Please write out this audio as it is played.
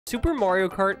Super Mario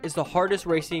Kart is the hardest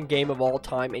racing game of all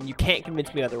time, and you can't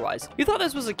convince me otherwise. You thought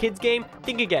this was a kid's game?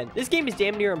 Think again. This game is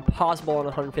damn near impossible on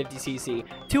 150cc.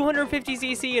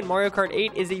 250cc in Mario Kart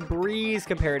 8 is a breeze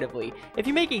comparatively. If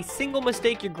you make a single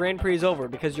mistake, your Grand Prix is over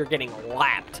because you're getting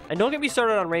lapped. And don't get me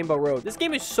started on Rainbow Road. This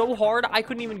game is so hard, I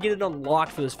couldn't even get it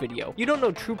unlocked for this video. You don't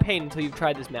know true pain until you've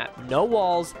tried this map. No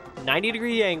walls,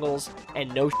 90-degree angles,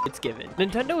 and no shit's given.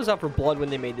 Nintendo was out for blood when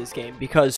they made this game because